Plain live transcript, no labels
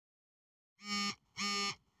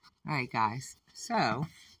All right, guys. So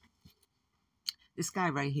this guy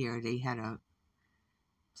right here, they had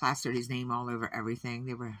plastered his name all over everything.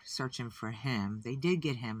 They were searching for him. They did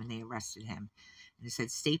get him and they arrested him. And it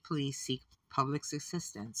said state police seek public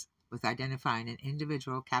assistance with identifying an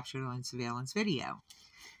individual captured on surveillance video.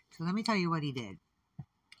 So let me tell you what he did.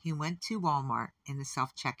 He went to Walmart in the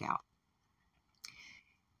self-checkout.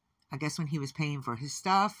 I guess when he was paying for his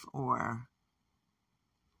stuff or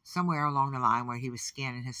somewhere along the line where he was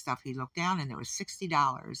scanning his stuff, he looked down and there was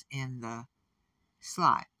 $60 in the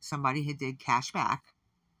slot. Somebody had did cash back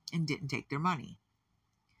and didn't take their money.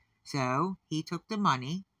 So he took the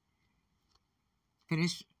money,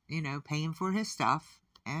 finished, paying for his stuff,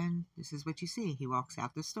 and this is what you see. He walks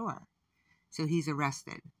out the store. So he's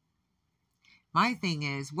arrested. My thing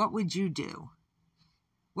is, what would you do?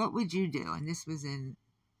 What would you do? And this was in,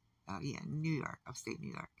 New York, upstate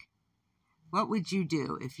New York. What would you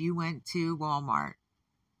do if you went to Walmart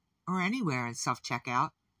or anywhere in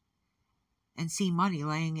self-checkout and see money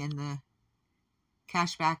laying in the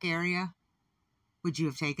cashback area? Would you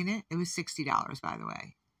have taken it? It was $60, by the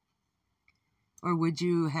way. Or would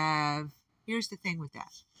you have... Here's the thing with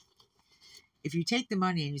that. If you take the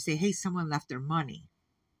money and you say, hey, someone left their money,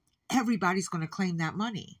 everybody's going to claim that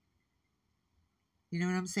money. You know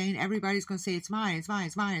what I'm saying? Everybody's going to say, it's mine, it's mine,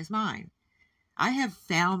 it's mine, it's mine. I have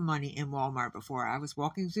found money in Walmart before. I was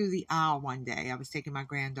walking through the aisle one day. I was taking my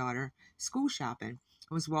granddaughter school shopping.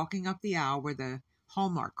 I was walking up the aisle where the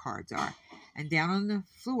Hallmark cards are. And down on the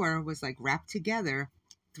floor was like wrapped together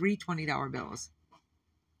 3 $20 bills.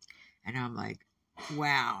 And I'm like,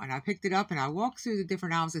 wow. And I picked it up and I walked through the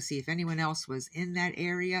different aisles to see if anyone else was in that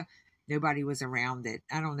area. Nobody was around it.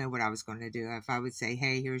 I don't know what I was going to do. If I would say,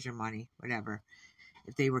 hey, here's your money, whatever.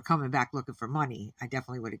 If they were coming back looking for money, I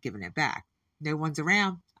definitely would have given it back. No one's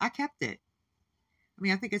around. I kept it. I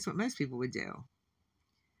mean, I think it's what most people would do.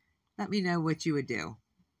 Let me know what you would do.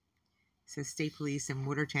 It says state police in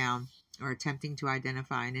Watertown are attempting to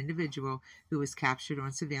identify an individual who was captured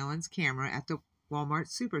on surveillance camera at the Walmart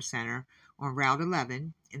Supercenter on Route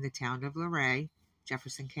 11 in the town of Luray,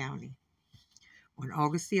 Jefferson County. On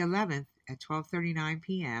August the 11th at 12:39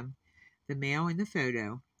 p.m., the male in the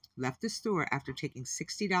photo left the store after taking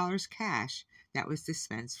 $60 cash that was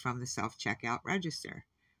dispensed from the self-checkout register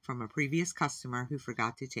from a previous customer who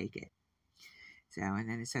forgot to take it. So, and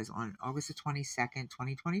then it says on August the 22nd,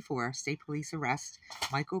 2024, state police arrest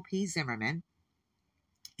Michael P. Zimmerman,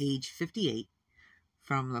 age 58,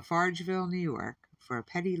 from Lafargeville, New York, for a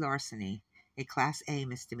petty larceny, a Class A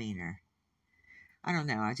misdemeanor. I don't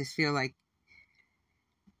know. I just feel like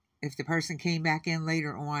if the person came back in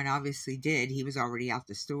later on, obviously did, he was already out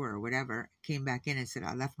the store or whatever, came back in and said,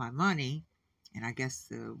 I left my money, and I guess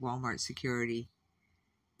the Walmart security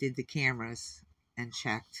did the cameras and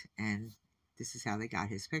checked, and this is how they got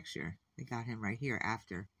his picture. They got him right here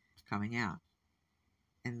after coming out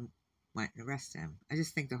and went and arrested him. I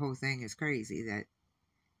just think the whole thing is crazy that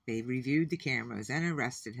they reviewed the cameras and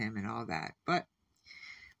arrested him and all that. But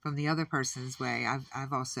from the other person's way,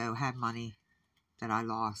 I've also had money that I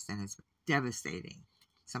lost, and it's devastating.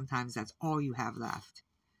 Sometimes that's all you have left.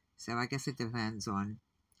 So I guess it depends on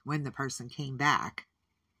when the person came back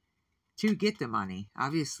to get the money.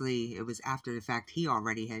 Obviously, it was after the fact. He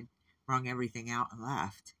already had wrung everything out and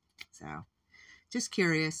left. So just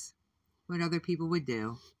curious what other people would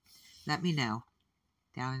do. Let me know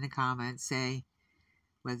down in the comments. Say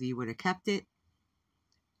whether you would have kept it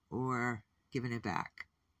or given it back.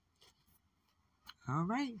 All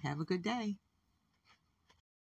right. Have a good day.